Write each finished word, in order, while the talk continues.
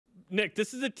Nick,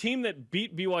 this is a team that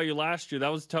beat BYU last year. That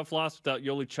was a tough loss without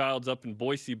Yoli Childs up in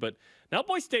Boise, but now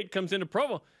Boise State comes into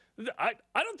Provo. I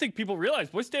don't think people realize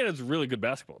Boise State has a really good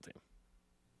basketball team.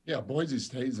 Yeah, Boise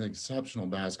State is an exceptional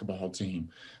basketball team.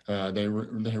 They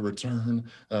return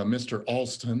Mr.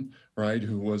 Alston, right,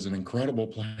 who was an incredible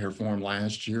player for them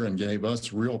last year and gave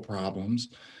us real problems.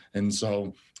 And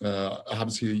so,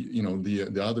 obviously,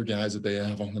 the other guys that they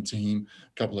have on the team,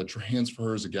 a couple of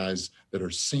transfers, the guys that are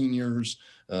seniors,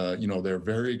 they're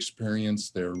very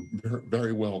experienced. They're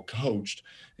very well coached,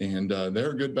 and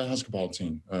they're a good basketball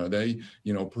team. They,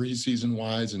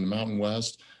 preseason-wise in the Mountain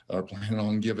West, are planning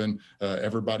on giving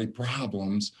everybody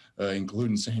problems,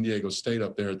 including San Diego State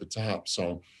up there at the top.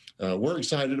 So we're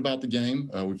excited about the game.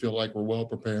 We feel like we're well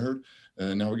prepared.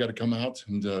 Now we got to come out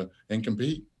and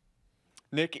compete.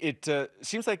 Nick, it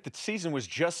seems like the season was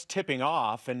just tipping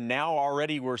off, and now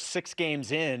already we're 6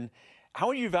 games in. How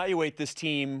would you evaluate this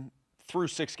team through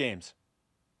 6 games?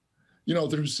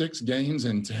 Through 6 games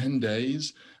in 10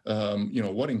 days,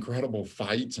 what incredible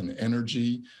fight and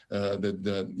energy that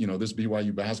this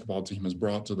BYU basketball team has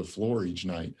brought to the floor each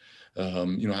night.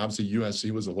 Obviously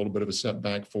USC was a little bit of a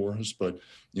setback for us, but,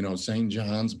 St.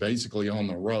 John's basically on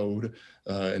the road,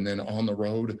 and then on the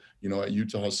road, at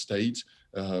Utah State,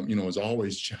 is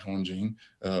always challenging.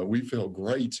 We feel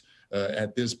great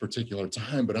at this particular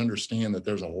time, but understand that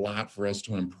there's a lot for us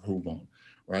to improve on.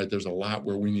 Right, there's a lot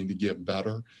where we need to get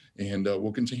better, and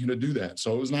we'll continue to do that.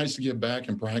 So it was nice to get back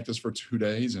and practice for 2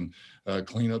 days and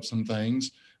clean up some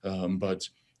things. But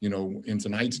in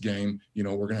tonight's game, we're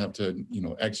going to have to,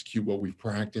 execute what we've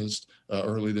practiced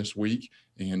early this week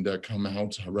and come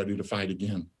out ready to fight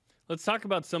again. Let's talk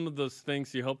about some of those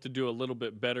things you hope to do a little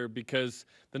bit better, because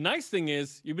the nice thing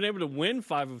is you've been able to win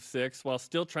 5 of 6 while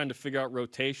still trying to figure out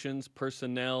rotations,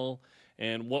 personnel,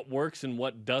 and what works and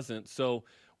what doesn't. So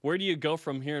where do you go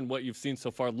from here and what you've seen so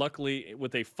far, luckily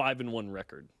with a 5-1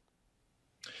 record?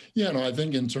 Yeah, no, I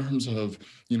think in terms of,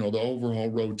 the overall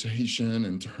rotation,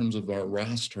 in terms of our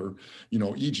roster,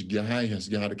 each guy has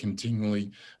got to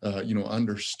continually,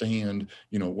 understand,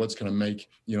 what's going to make,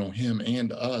 him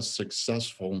and us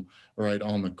successful right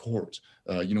on the court.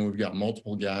 We've got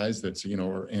multiple guys that,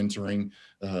 are entering,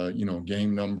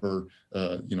 game number,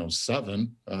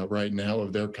 7 right now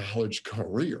of their college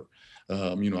career.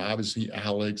 Obviously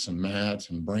Alex and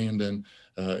Matt and Brandon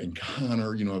and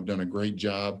Connor, have done a great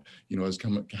job, as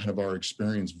kind of our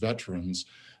experienced veterans.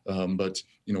 But,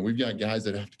 we've got guys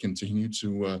that have to continue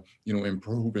to,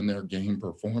 improve in their game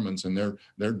performance, and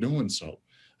they're doing so.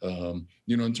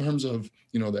 In terms of,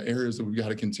 the areas that we've got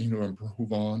to continue to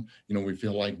improve on, we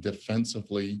feel like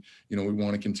defensively, we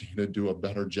want to continue to do a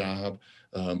better job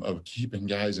of keeping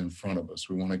guys in front of us.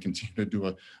 We want to continue to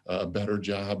do a better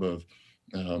job of,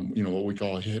 what we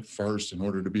call hit first in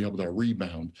order to be able to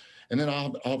rebound. And then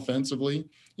offensively,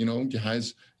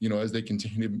 guys, as they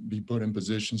continue to be put in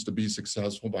positions to be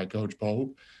successful by Coach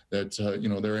Pope, that,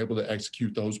 they're able to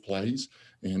execute those plays.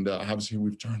 And obviously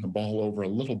we've turned the ball over a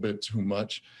little bit too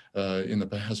much in the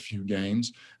past few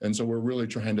games. And so we're really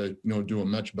trying to, do a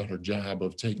much better job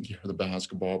of taking care of the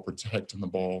basketball, protecting the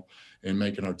ball, and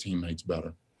making our teammates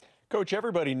better. Coach,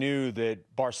 everybody knew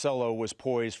that Barcelo was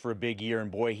poised for a big year, and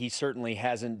boy, he certainly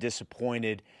hasn't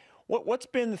disappointed. What's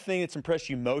been the thing that's impressed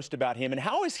you most about him, and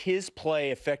how has his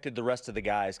play affected the rest of the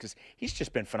guys? Because he's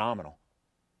just been phenomenal.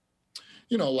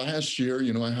 Last year,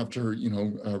 after,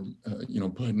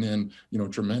 putting in,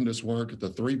 tremendous work at the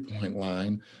 3-point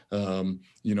line,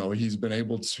 he's been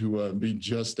able to be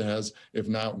just as, if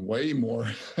not way more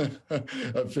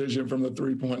efficient from the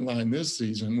 3-point line this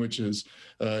season, which is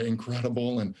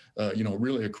incredible and,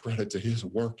 really a credit to his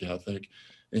work ethic.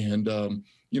 And,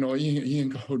 he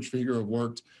and Coach Fieger have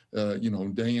worked,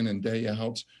 day in and day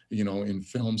out, in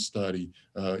film study,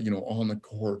 on the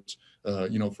court,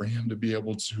 for him to be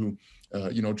able to,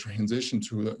 transition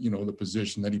to, the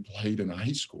position that he played in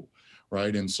high school,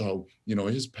 right? And so,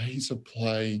 his pace of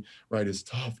play, right, his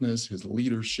toughness, his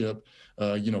leadership,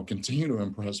 continue to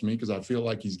impress me because I feel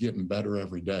like he's getting better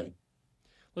every day.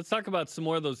 Let's talk about some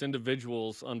more of those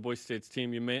individuals on Boise State's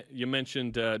team. You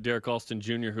mentioned Derek Alston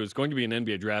Jr., who's going to be an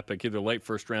NBA draft pick, either late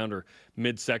first round or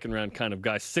mid-second round kind of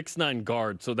guy, 6'9"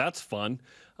 guard, so that's fun.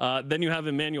 Then you have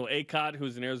Emmanuel Akot,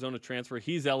 who's an Arizona transfer.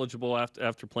 He's eligible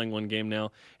after playing 1 game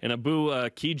now. And Abu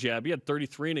Kijab, he had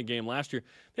 33 in a game last year.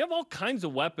 They have all kinds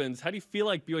of weapons. How do you feel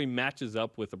like BYU matches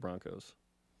up with the Broncos?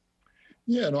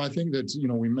 Yeah, no, I think that,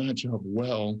 we match up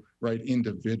well, right,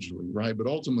 individually, right? But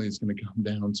ultimately it's going to come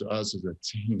down to us as a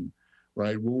team,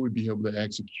 right? Will we be able to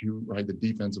execute, right, the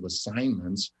defensive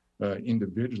assignments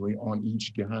individually on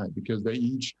each guy? Because they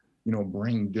each,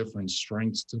 bring different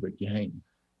strengths to the game.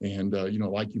 And,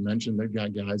 like you mentioned, they've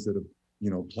got guys that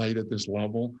have, played at this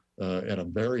level, at a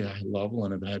very high level,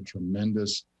 and have had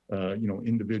tremendous,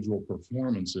 individual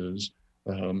performances.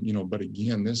 But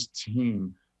again, this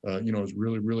team, is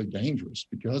really, really dangerous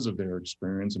because of their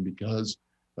experience and because,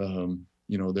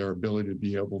 their ability to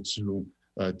be able to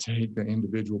take the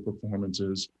individual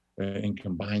performances and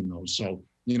combine those. So,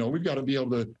 we've got to be able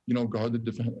to, guard the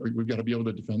defense. We've got to be able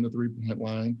to defend the 3-point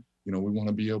line. We want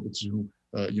to be able to,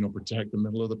 protect the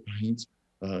middle of the paint.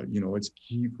 It's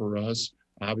key for us,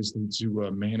 obviously, to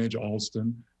manage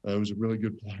Alston, who's a really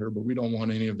good player, but we don't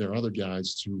want any of their other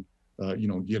guys to,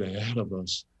 get ahead of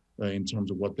us in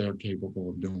terms of what they're capable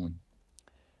of doing.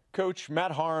 Coach,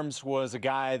 Matt Harms was a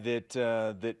guy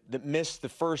that missed the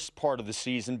first part of the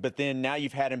season, but then now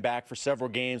you've had him back for several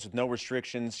games with no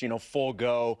restrictions, full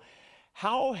go.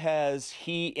 How has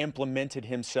he implemented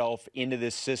himself into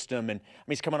this system? And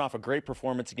he's coming off a great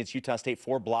performance against Utah State,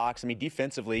 4 blocks.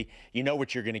 Defensively, you know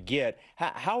what you're going to get.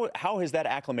 How has that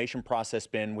acclimation process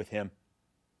been with him?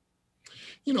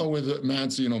 With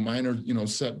Matt's, minor,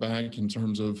 setback in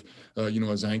terms of,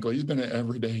 his ankle, he's been an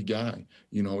everyday guy.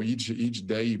 Each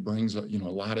day he brings, a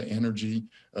lot of energy,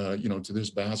 to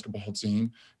this basketball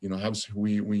team.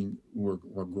 Obviously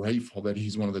we're grateful that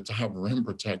he's one of the top rim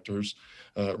protectors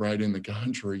right in the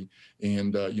country.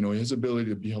 And, his ability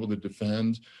to be able to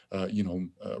defend,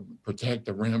 protect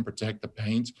the rim, protect the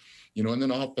paint, and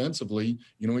then offensively,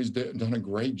 he's done a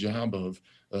great job of,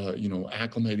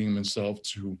 acclimating himself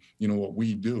to, what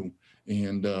we do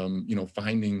and,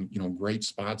 finding, great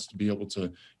spots to be able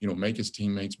to, make his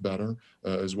teammates better,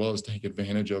 as well as take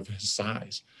advantage of his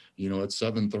size, at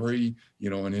 7'3",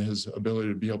 and his ability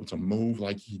to be able to move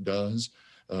like he does.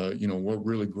 We're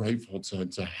really grateful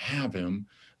to have him,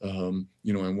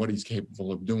 and what he's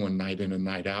capable of doing night in and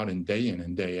night out and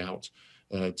day out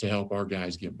to help our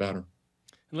guys get better.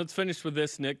 And let's finish with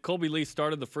this, Nick. Colby Lee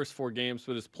started the first 4 games,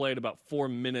 but has played about 4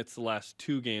 minutes the last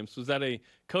 2 games. Was that a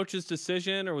coach's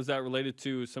decision, or was that related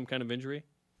to some kind of injury?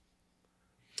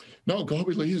 No,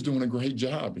 Colby Lee is doing a great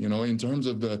job, in terms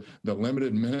of the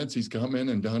limited minutes. He's come in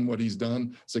and done what he's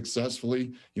done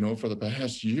successfully, for the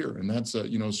past year, and that's,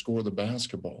 score the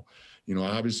basketball.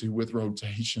 Obviously with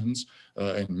rotations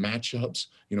and matchups,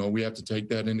 we have to take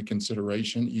that into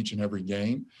consideration each and every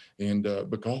game. And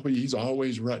but Colby, he's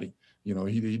always ready.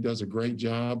 He does a great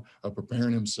job of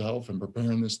preparing himself and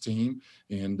preparing this team.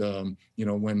 And,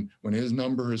 when his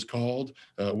number is called,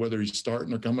 whether he's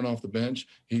starting or coming off the bench,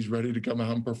 he's ready to come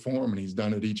out and perform, and he's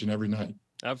done it each and every night.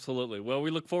 Absolutely. Well, we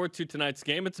look forward to tonight's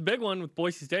game. It's a big one with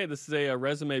Boise State. This is a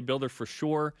resume builder for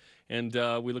sure, and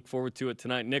we look forward to it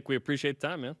tonight. Nick, we appreciate the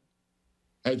time, man.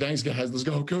 Hey, thanks, guys. Let's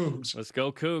go Cougs. Let's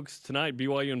go Cougs. Tonight,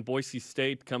 BYU and Boise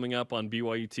State coming up on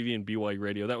BYU TV and BYU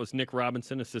Radio. That was Nick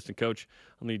Robinson, assistant coach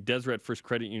on the Deseret First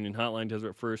Credit Union Hotline.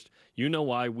 Deseret First, you know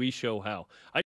why, we show how.